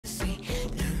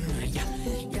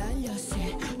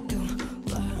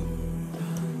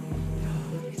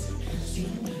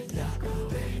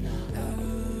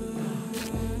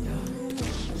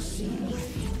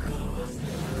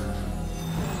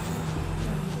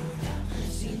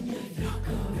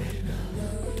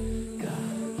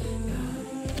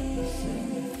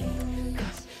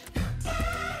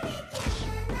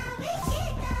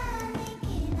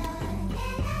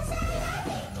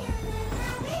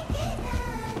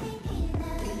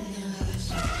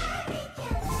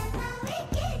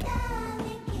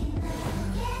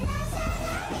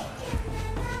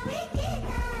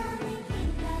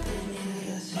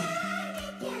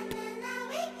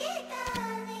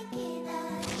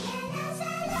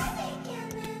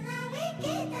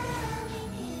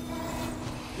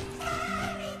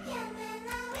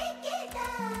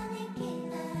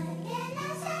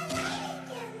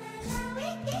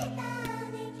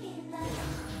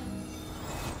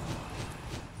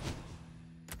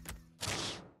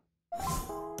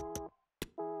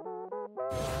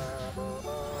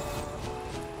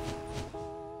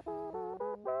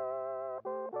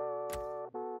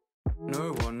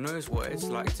knows what it's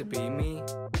like to be me,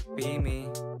 be me.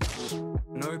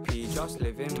 No P, just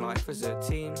living life as a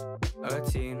teen.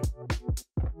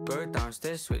 Go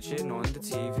downstairs, switching on the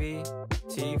TV.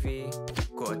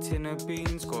 Got a tin of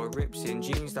beans, got rips in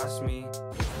jeans, that's me.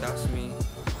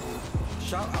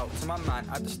 Shout out to my man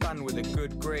at the stand with the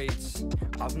good grades.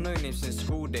 I've known him since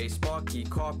school days. Sparky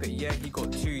carpet, yeah, he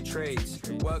got 2 trades.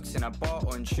 Works in a bar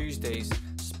on Tuesdays.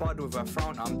 Spud with a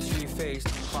frown, I'm two-faced.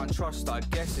 Can't trust, I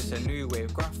guess it's a new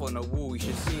wave. Graph on the wall, you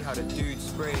should see how the dude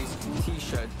sprays.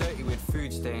 T-shirt dirty with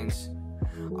food stains.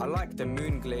 I like the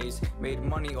moon glaze, made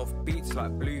money off beats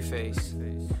like Blueface.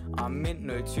 I'm mint,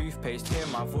 no toothpaste, hear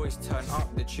my voice, turn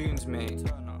up the tunes, mate.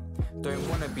 Don't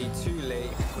wanna be too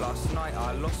late. Last night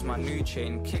I lost my new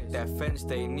chain. Kicked their fence,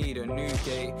 they need a new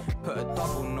gate. Put a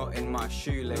double knot in my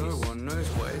shoelace. No one knows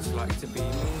what it's like to be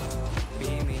me,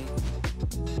 be me.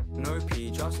 No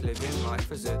P, just living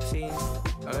life as a teen.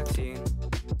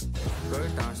 Go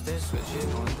downstairs,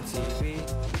 switching on the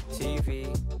TV.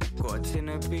 Got a tin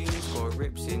of beans, got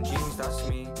rips in jeans, that's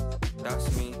me.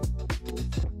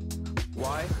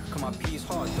 Why? Cause my P's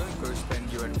hard, don't go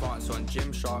spend your advance on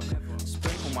Gymshark.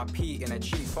 Sprinkle my P in a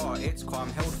cheap bar, it's calm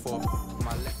held for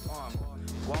my left arm.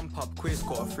 One pub quiz,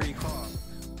 got a free car.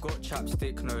 Got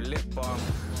chapstick, no lip balm.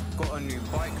 Got a new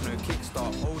bike, no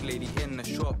kickstart. Old lady in the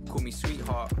shop, call me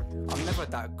sweetheart. I'm never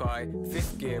that guy,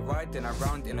 5th gear, riding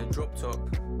around in a drop top.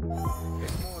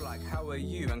 It's more like, how are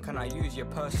you and can I use your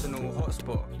personal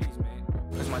hotspot? Please,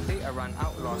 mate. Cause my data ran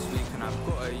out last week and I've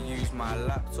gotta use my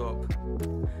laptop.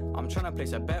 I'm trying to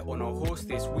place a bet on a horse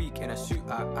this week in a suit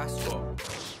at Ascot.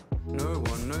 No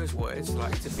one knows what it's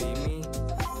like to be me,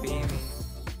 be me.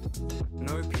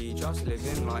 No P, just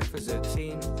living life as a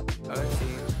teen.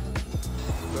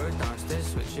 Go downstairs,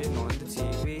 switching on the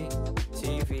TV.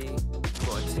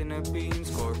 Got a tin of beans,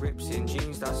 got rips in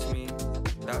jeans, that's me.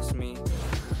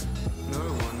 No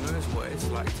one knows what it's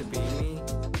like to be me,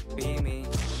 be me.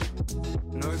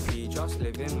 No P, just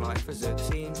living life as a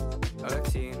teen.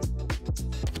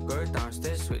 Go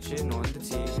downstairs, switching on the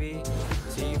TV.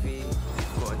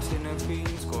 Got a tin of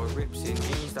beans, got rips in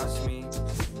jeans, that's me.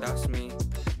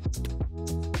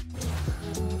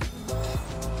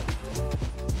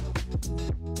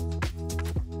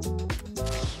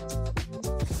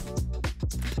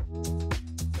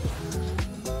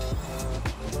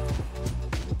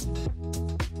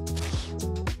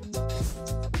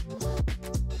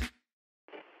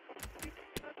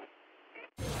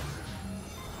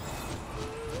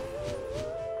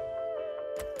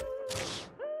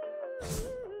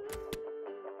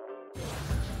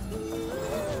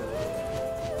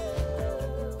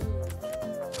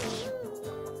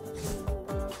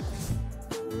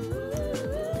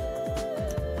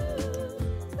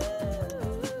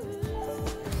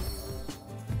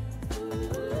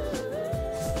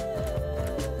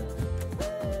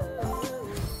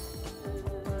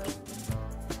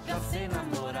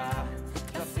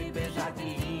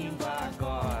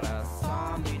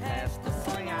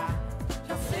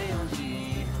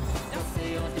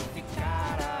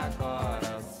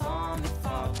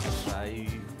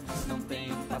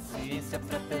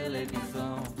 Pra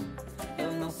televisão,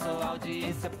 eu não sou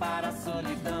audiência para a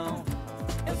solidão.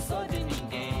 Eu sou de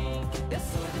ninguém, eu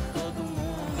sou de todo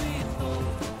mundo e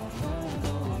todo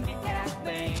mundo me quer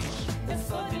bem. Eu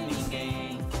sou de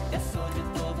ninguém, eu sou de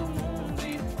todo mundo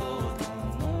e todo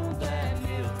mundo é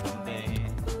meu também.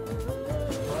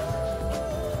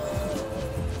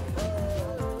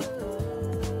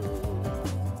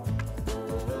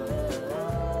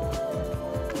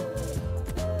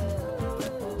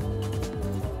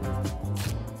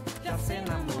 Já sei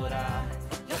namorar,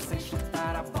 já sei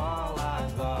chutar a bola,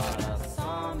 agora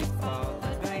só me falta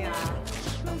ganhar.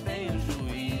 Não tenho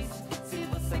juízo, se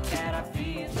você quer a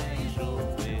vida em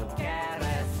jogo, eu quero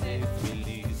é ser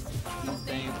feliz. Não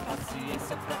tenho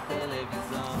paciência pra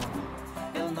televisão,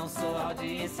 eu não sou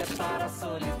audiência para a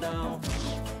solidão.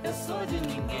 Eu sou de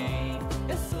ninguém,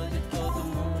 eu sou de todo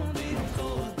mundo e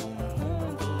todo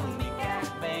mundo me quer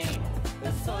bem.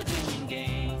 Eu sou de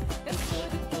ninguém, eu sou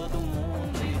de todo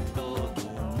mundo e todo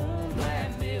mundo é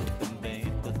meu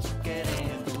também. Tô te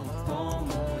querendo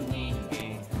como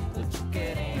ninguém, tô te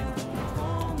querendo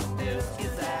como Deus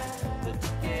quiser. Tô te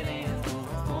querendo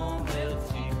como eu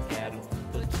te quero,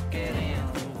 tô te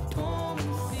querendo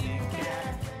como se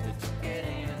quer. Tô te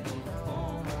querendo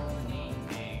como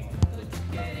ninguém, tô te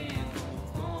querendo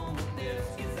como Deus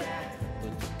quiser.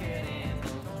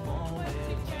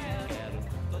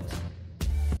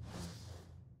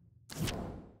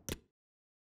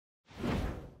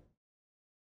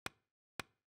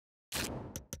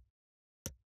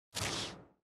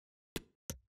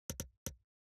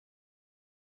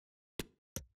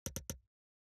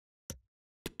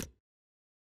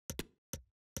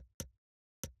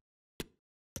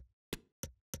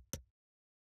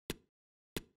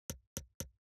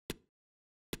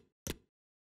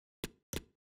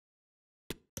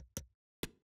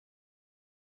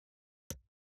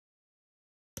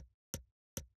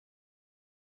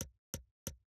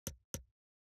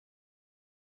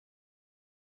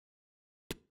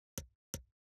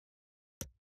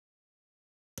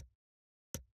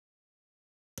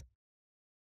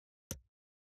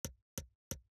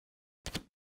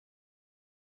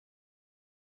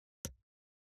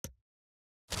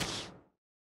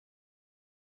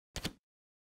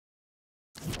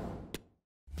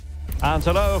 And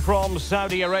hello from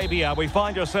Saudi Arabia. We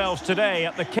find ourselves today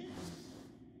at the King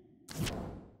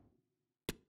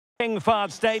Fahd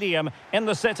Stadium in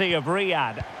the city of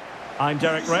Riyadh. I'm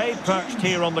Derek Ray, perched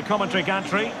here on the commentary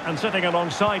gantry, and sitting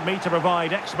alongside me to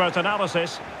provide expert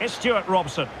analysis is Stuart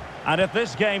Robson. And if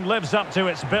this game lives up to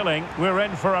its billing, we're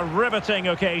in for a riveting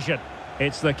occasion.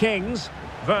 It's the Kings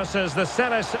versus the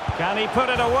Senes. Can he put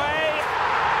it away?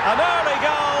 An early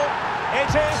goal. It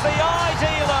is the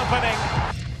ideal opening.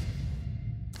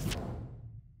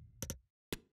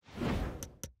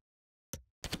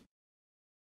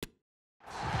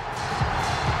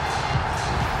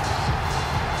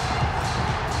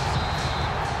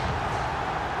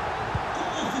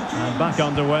 And back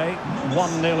underway,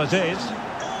 1-0 it is.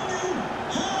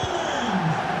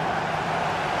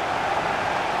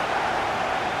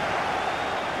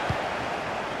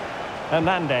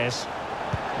 Hernandez.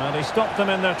 And he stopped them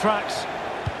in their tracks.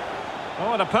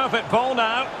 Oh, and a perfect ball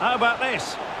now. How about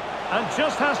this? And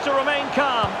just has to remain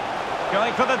calm.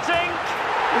 Going for the dink.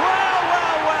 Well,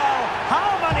 well, well.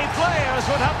 How many players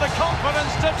would have the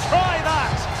confidence to try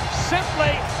that?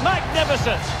 Simply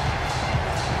magnificent.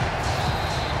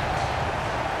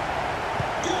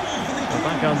 We're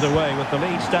back underway with the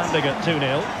lead standing at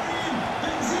 2-0.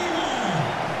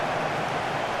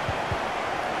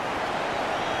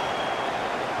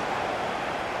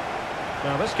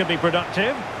 Now this could be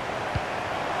productive.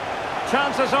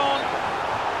 Chances on.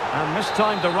 And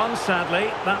mistimed the run,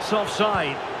 sadly. That's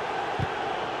offside.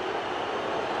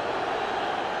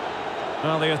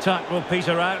 Well, the attack will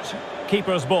peter out.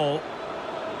 Keeper's ball.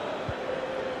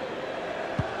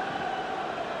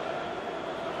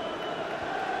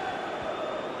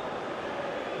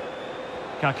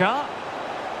 Kaká.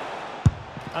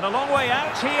 And a long way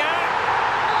out here.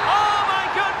 Oh my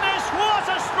goodness, what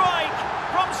a strike!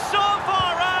 From so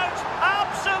far out,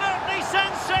 absolutely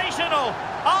sensational,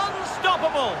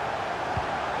 unstoppable.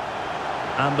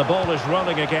 And the ball is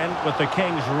rolling again, with the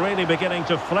Kings really beginning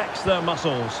to flex their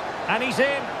muscles. And he's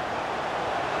in.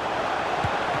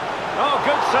 Oh,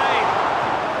 good save.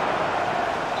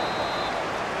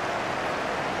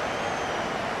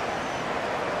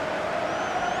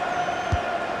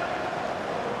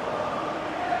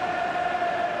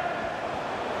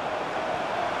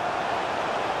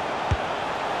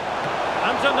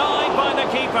 Denied by the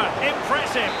keeper.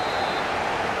 Impressive.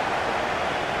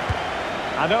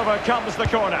 And over comes the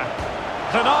corner.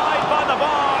 Denied by the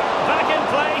bar. Back in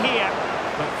play here.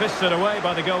 But fisted away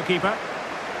by the goalkeeper.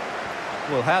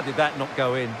 Well, how did that not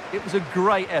go in? It was a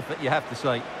great effort, you have to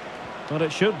say. Well,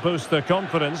 it should boost their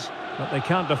confidence, but they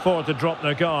can't afford to drop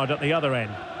their guard at the other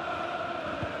end.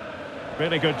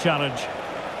 Really good challenge.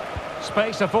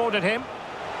 Space afforded him.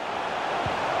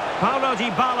 Paulo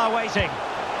Dybala waiting.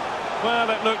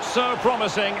 Well, it looked so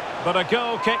promising, but a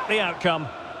goal kicked the outcome.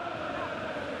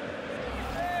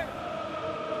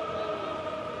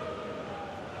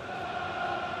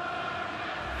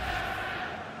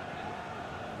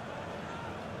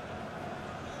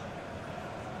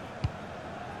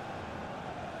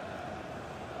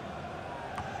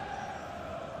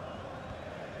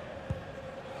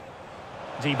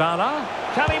 Dybala,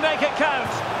 can he make it count?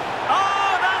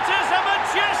 Oh, that is a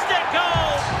majestic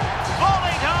goal!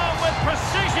 Volleyed home with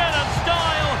precision and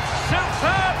style,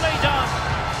 superbly done.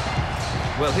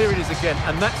 Well, here it is again,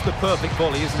 and that's the perfect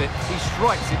volley, isn't it? He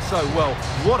strikes it so well.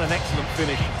 What an excellent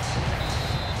finish.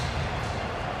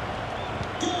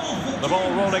 The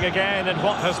ball rolling again in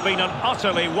what has been an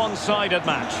utterly one-sided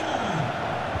match.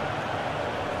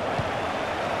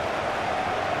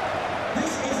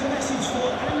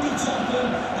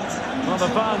 Well, the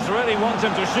fans really want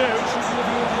him to shoot.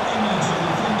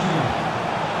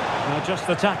 Just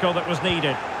the tackle that was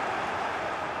needed.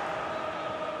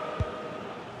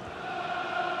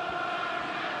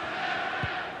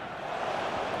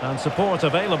 And support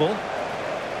available.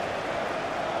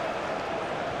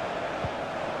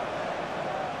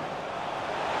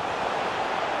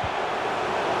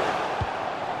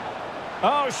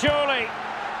 Oh, surely.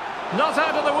 Not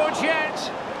out of the woods yet.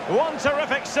 One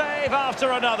terrific save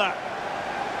after another.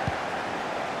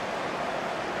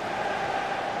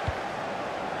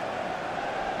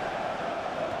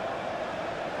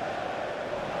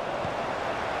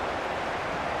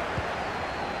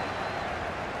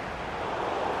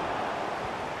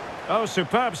 Oh,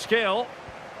 superb skill.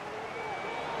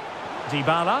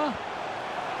 Dybala.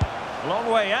 Long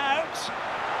way out.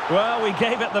 Well, we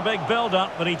gave it the big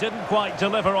build-up, but he didn't quite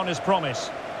deliver on his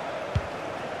promise.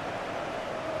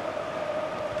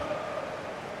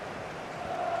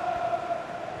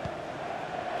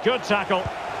 Good tackle.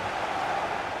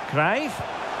 Cruyff.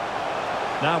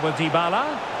 Now with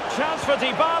Dybala. Chance for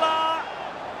Dybala.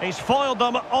 He's foiled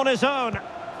them on his own.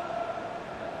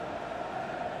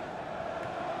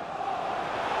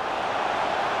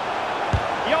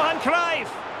 Johan Cruyff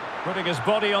putting his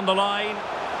body on the line.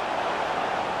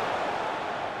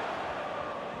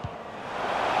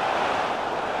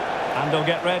 And they'll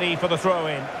get ready for the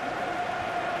throw-in.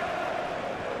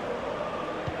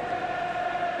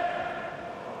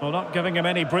 Well, not giving him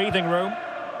any breathing room.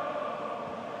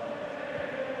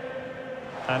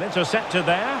 And intercepted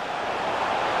there.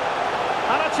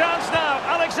 And a chance now,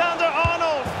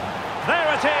 Alexander-Arnold.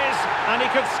 There it is, and he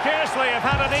could scarcely have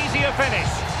had an easier finish.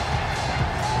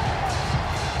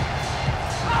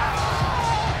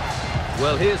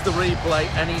 Well, here's the replay,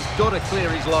 and he's got to clear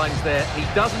his lines there. He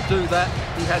doesn't do that.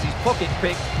 He has his pocket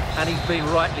picked, and he's been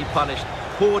rightly punished.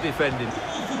 Poor defending.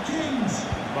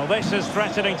 Well, this is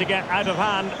threatening to get out of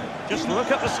hand. Just look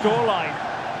at the scoreline.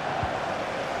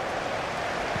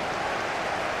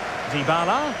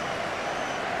 Dybala.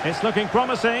 It's looking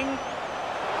promising. It's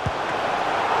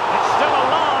still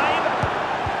alive.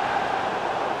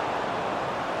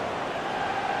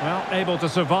 Well, able to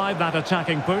survive that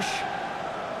attacking push.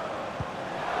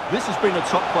 This has been a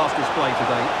top-class display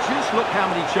today. Just look how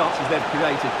many chances they've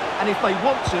created. And if they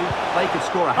want to, they could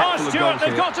score a hatful of goals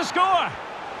they've here. got to score!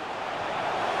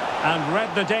 And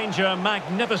read the danger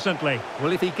magnificently.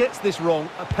 Well, if he gets this wrong,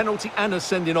 a penalty and a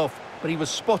sending off. But he was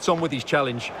spot on with his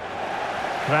challenge.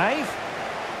 Cruyff.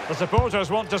 The supporters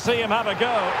want to see him have a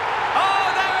go. Oh,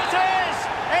 there it is!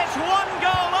 It's one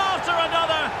goal after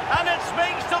another, and it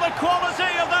speaks to the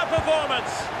quality of their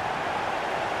performance.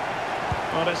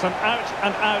 Well, it's an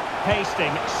out-and-out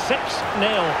pasting. 6-0.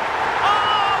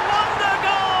 Oh, wonder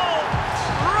goal!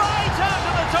 Right out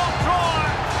of the top drawer.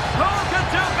 Who could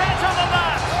do better than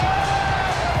that?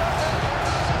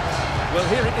 Well,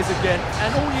 here it is again,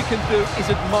 and all you can do is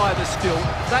admire the skill.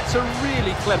 That's a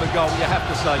really clever goal, you have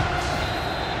to say.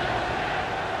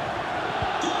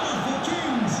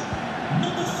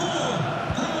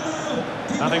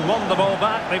 Having won the ball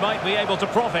back, they might be able to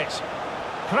profit.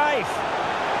 Cruyff.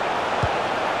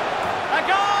 A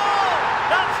goal!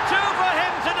 That's two for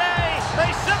him today.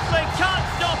 They simply can't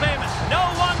stop him. No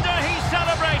wonder he's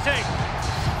celebrating.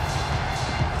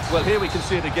 Well, here we can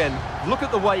see it again. Look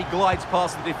at the way he glides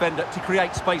past the defender to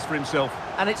create space for himself.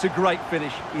 And it's a great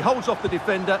finish. He holds off the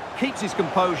defender, keeps his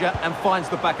composure and finds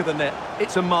the back of the net.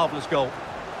 It's a marvellous goal.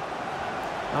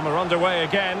 And we're underway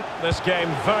again. This game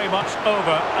very much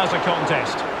over as a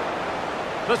contest.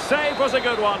 The save was a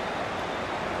good one.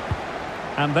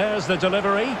 And there's the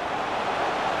delivery.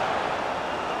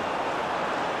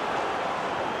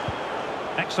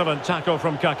 Excellent tackle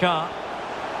from Kaká.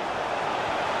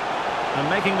 And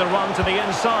making the run to the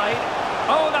inside.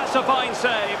 Oh, that's a fine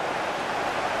save.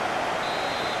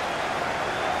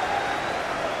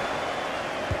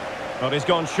 But he's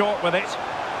gone short with it.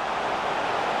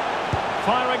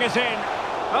 Firing it in.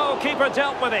 Oh, keeper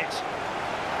dealt with it.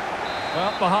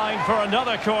 Well, behind for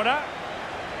another corner.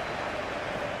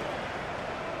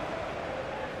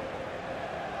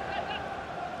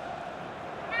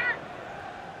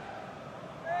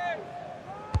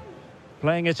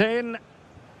 Playing it in.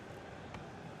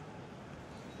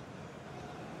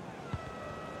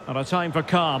 And a time for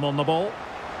calm on the ball.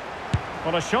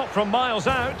 What a shot from miles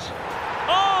out.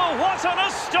 Oh, what an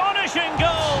astonishing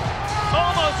goal!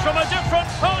 Almost from a different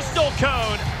postal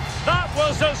code. That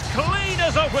was as clean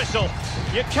as a whistle.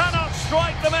 You cannot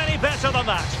strike them any better than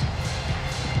that.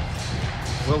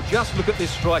 Well, just look at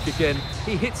this strike again.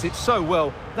 He hits it so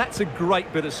well. That's a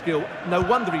great bit of skill. No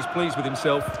wonder he's pleased with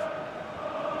himself.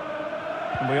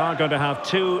 And we are going to have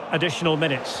 2 additional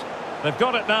minutes. They've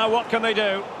got it now. What can they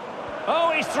do?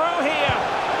 Oh, he's through here.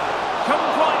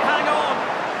 Couldn't quite hang on.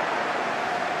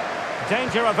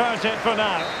 Danger averted for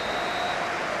now.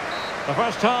 The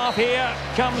first half here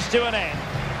comes to an end.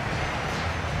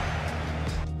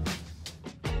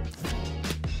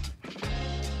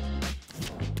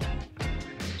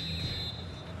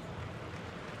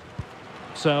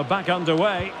 So back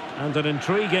underway, and an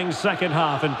intriguing second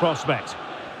half in prospect.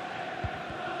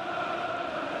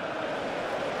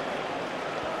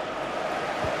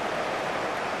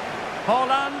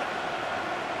 Holland,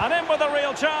 and in with a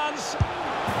real chance.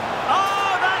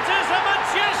 Oh, that is a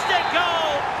majestic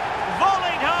goal!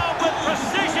 Volleyed home with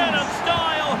precision and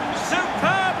style.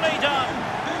 Superbly done.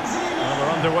 Well,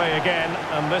 we're underway again,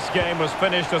 and this game was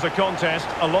finished as a contest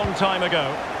a long time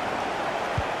ago.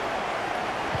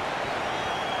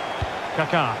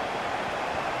 Kaká.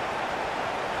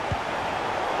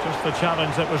 Just the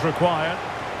challenge that was required.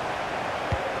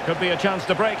 Could be a chance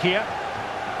to break here.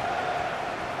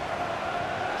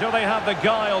 Do they have the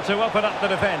guile to open up the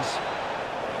defence?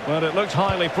 Well, it looked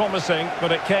highly promising,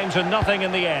 but it came to nothing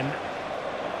in the end.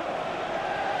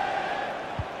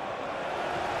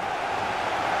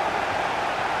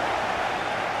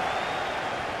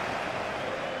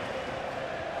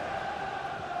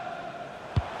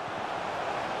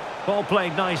 Ball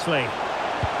played nicely.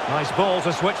 Nice ball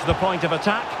to switch the point of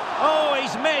attack. Oh,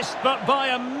 he's missed, but by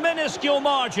a minuscule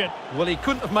margin. Well, he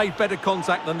couldn't have made better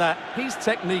contact than that. His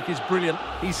technique is brilliant.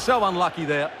 He's so unlucky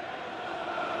there.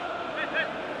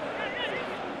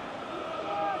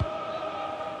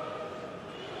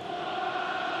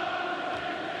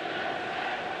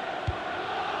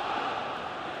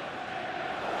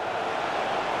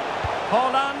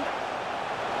 Haaland.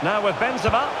 Now with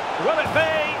Benzema. Will it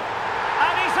be?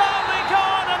 And he's only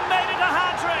gone and made it a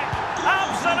hat-trick.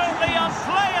 Absolutely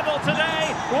unplayable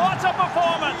today. What a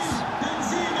performance.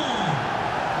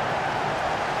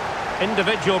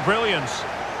 Individual brilliance.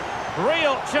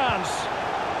 Real chance.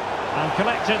 And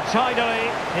collected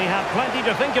tidily. He had plenty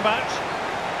to think about.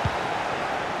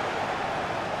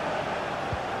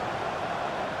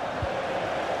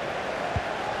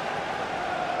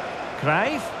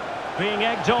 Cruyff being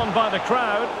egged on by the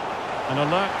crowd. An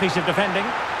alert piece of defending.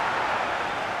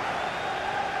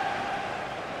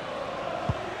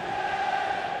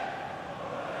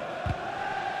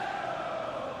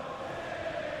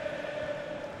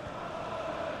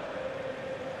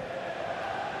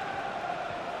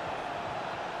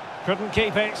 Couldn't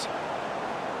keep it.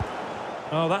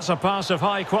 Oh, that's a pass of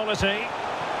high quality.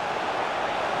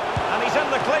 And he's in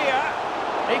the clear.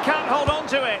 He can't hold on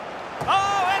to it.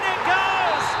 Oh, in it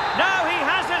goes! Now he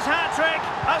has his hat-trick.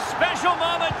 A special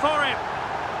moment for him.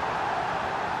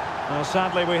 Well,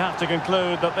 sadly, we have to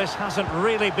conclude that this hasn't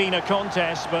really been a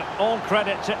contest, but all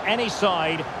credit to any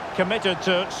side committed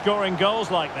to scoring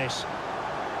goals like this.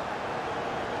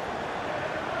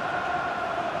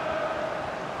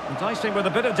 Enticing with a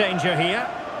bit of danger here.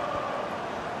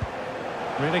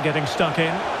 Really getting stuck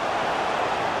in.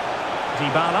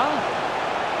 Dybala.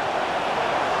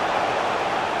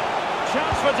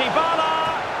 Chance for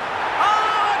Dybala. Oh, a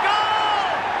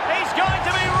goal! He's going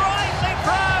to be rightly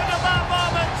proud of that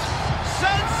moment.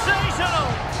 Sensational!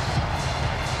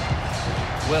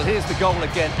 Well, here's the goal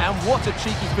again, and what a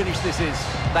cheeky finish this is.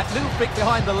 That little flick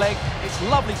behind the leg, it's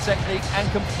lovely technique and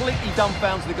completely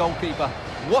dumbfounds the goalkeeper.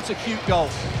 What a cute goal.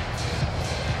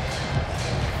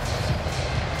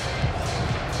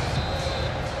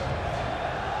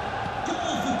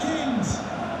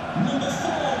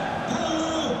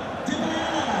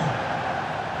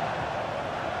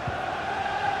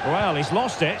 Well, he's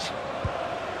lost it.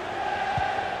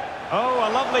 Oh, a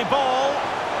lovely ball.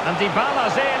 And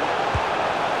Dybala's in.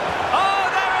 Oh,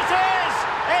 there it is!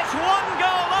 It's one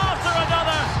goal after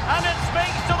another, and it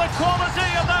speaks to the quality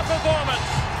of that performance.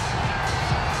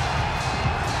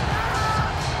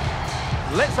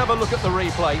 Let's have a look at the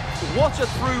replay. What a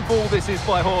through ball this is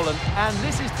by Haaland. And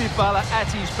this is Dybala at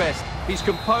his best. He's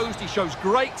composed, he shows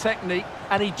great technique,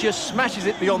 and he just smashes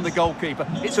it beyond the goalkeeper.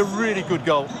 It's a really good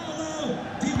goal.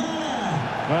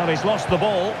 Well, he's lost the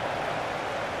ball.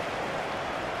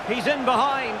 He's in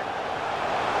behind.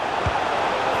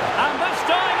 And this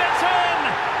time it's in!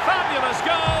 Fabulous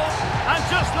goal! And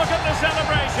just look at the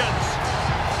celebrations.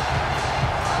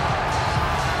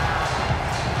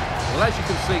 Well, as you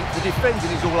can see, the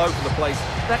defending is all over the place.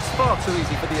 That's far too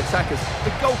easy for the attackers.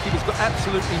 The goalkeeper's got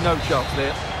absolutely no chance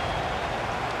there.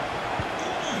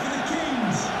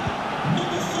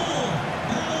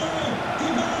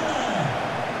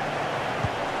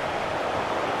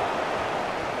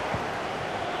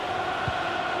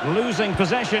 Losing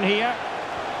possession here.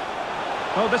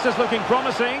 Oh, this is looking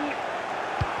promising.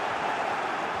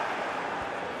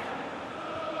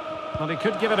 Well, he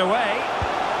could give it away.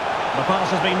 The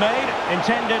pass has been made,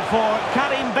 intended for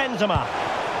Karim Benzema.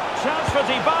 Chance for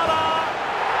Dybala.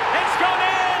 It's gone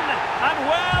in! And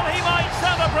well, he might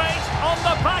celebrate on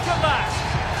the back of that.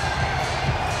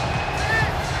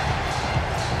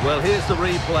 Well, here's the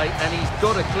replay, and he's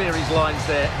got to clear his lines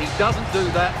there. He doesn't do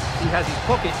that. He has his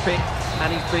pocket picked, and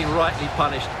he's been rightly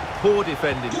punished. Poor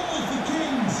defending.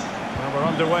 Well, we're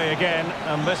underway again,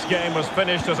 and this game was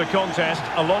finished as a contest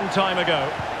a long time ago.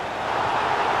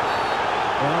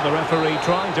 Well, the referee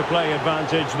trying to play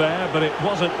advantage there, but it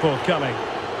wasn't forthcoming.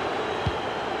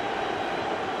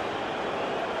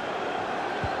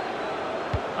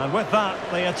 And with that,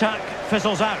 the attack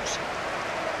fizzles out.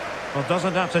 Well,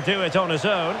 doesn't have to do it on his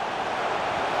own.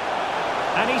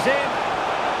 And he's in.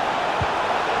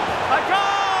 A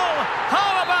goal!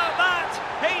 How about that?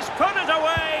 He's put it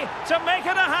away to make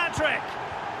it a hat-trick.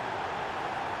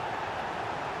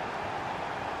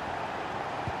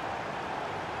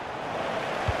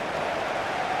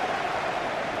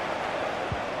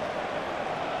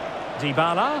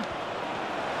 Dybala.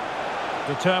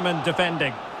 Determined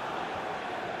defending.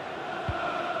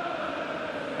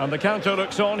 And the counter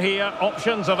looks on here.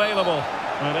 Options available.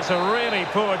 And it's a really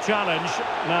poor challenge.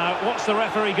 Now, what's the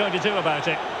referee going to do about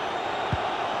it?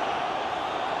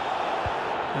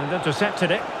 And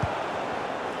intercepted it.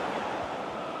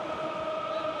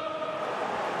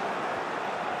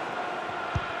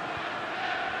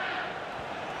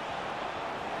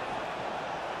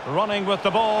 Running with the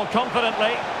ball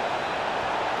confidently.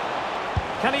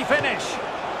 Can he finish?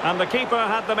 And the keeper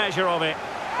had the measure of it.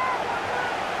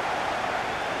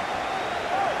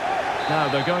 Now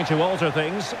they're going to alter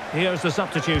things. Here's the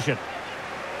substitution.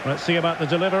 Let's see about the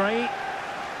delivery.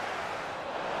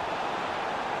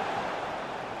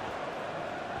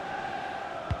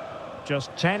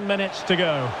 Just 10 minutes to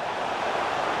go.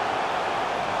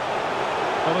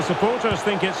 Well, the supporters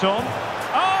think it's on.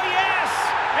 Oh, yes!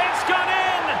 It's gone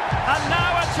in! And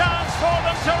now a chance for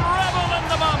them to revel in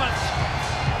the moment.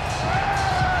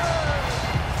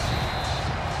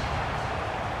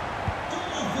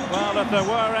 Well, if there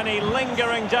were any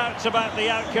lingering doubts about the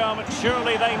outcome,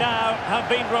 surely they now have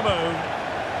been removed.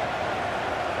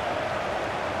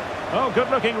 Oh,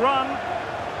 good-looking run.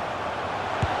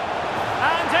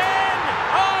 And in!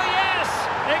 Oh, yes!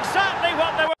 Exactly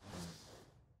what they were...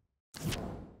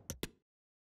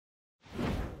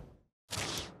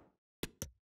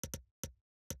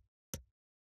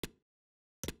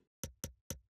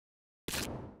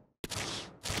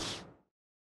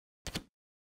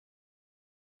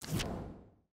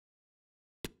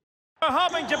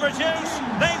 hoping to produce.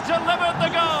 They've delivered the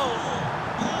goal.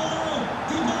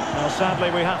 Well,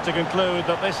 sadly, we have to conclude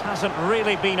that this hasn't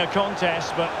really been a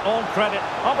contest, but all credit.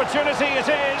 Opportunity it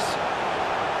is.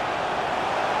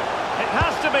 It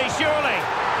has to be, surely.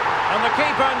 And the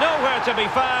keeper nowhere to be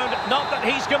found, not that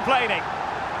he's complaining.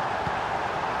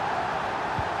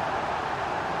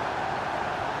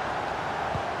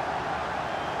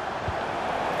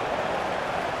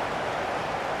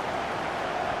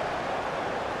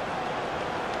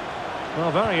 Well,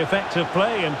 very effective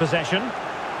play in possession,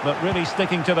 but really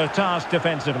sticking to their task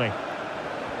defensively.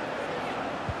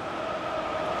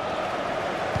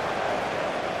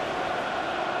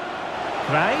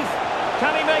 Crave,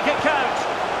 can he make it count?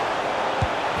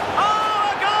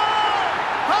 Oh, a goal!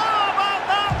 How about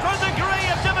that for degree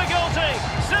of difficulty?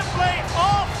 Simply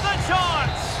off the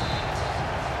charts!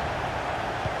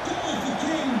 Goal for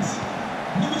Kings,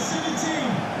 number 17,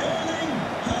 Erling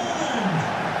Haaland.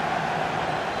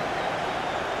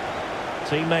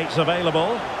 Teammates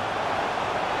available.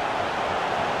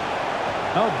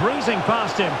 Oh, breezing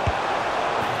past him.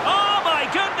 Oh, my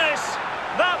goodness!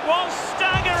 That was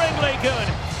staggeringly good.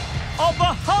 Of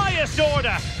the highest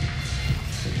order.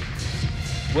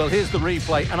 Well, here's the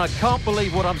replay, and I can't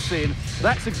believe what I'm seeing.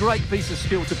 That's a great piece of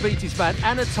skill to beat his man,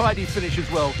 and a tidy finish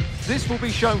as well. This will be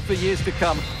shown for years to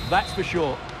come, that's for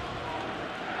sure.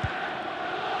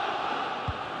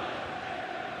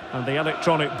 And the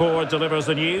electronic board delivers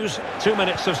the news. 2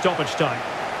 minutes of stoppage time.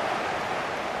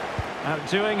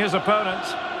 Outdoing his opponent.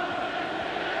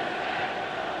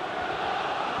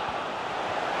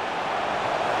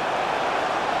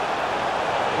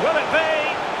 Will it be?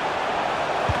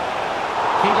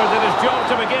 Keeper did his job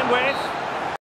to begin with.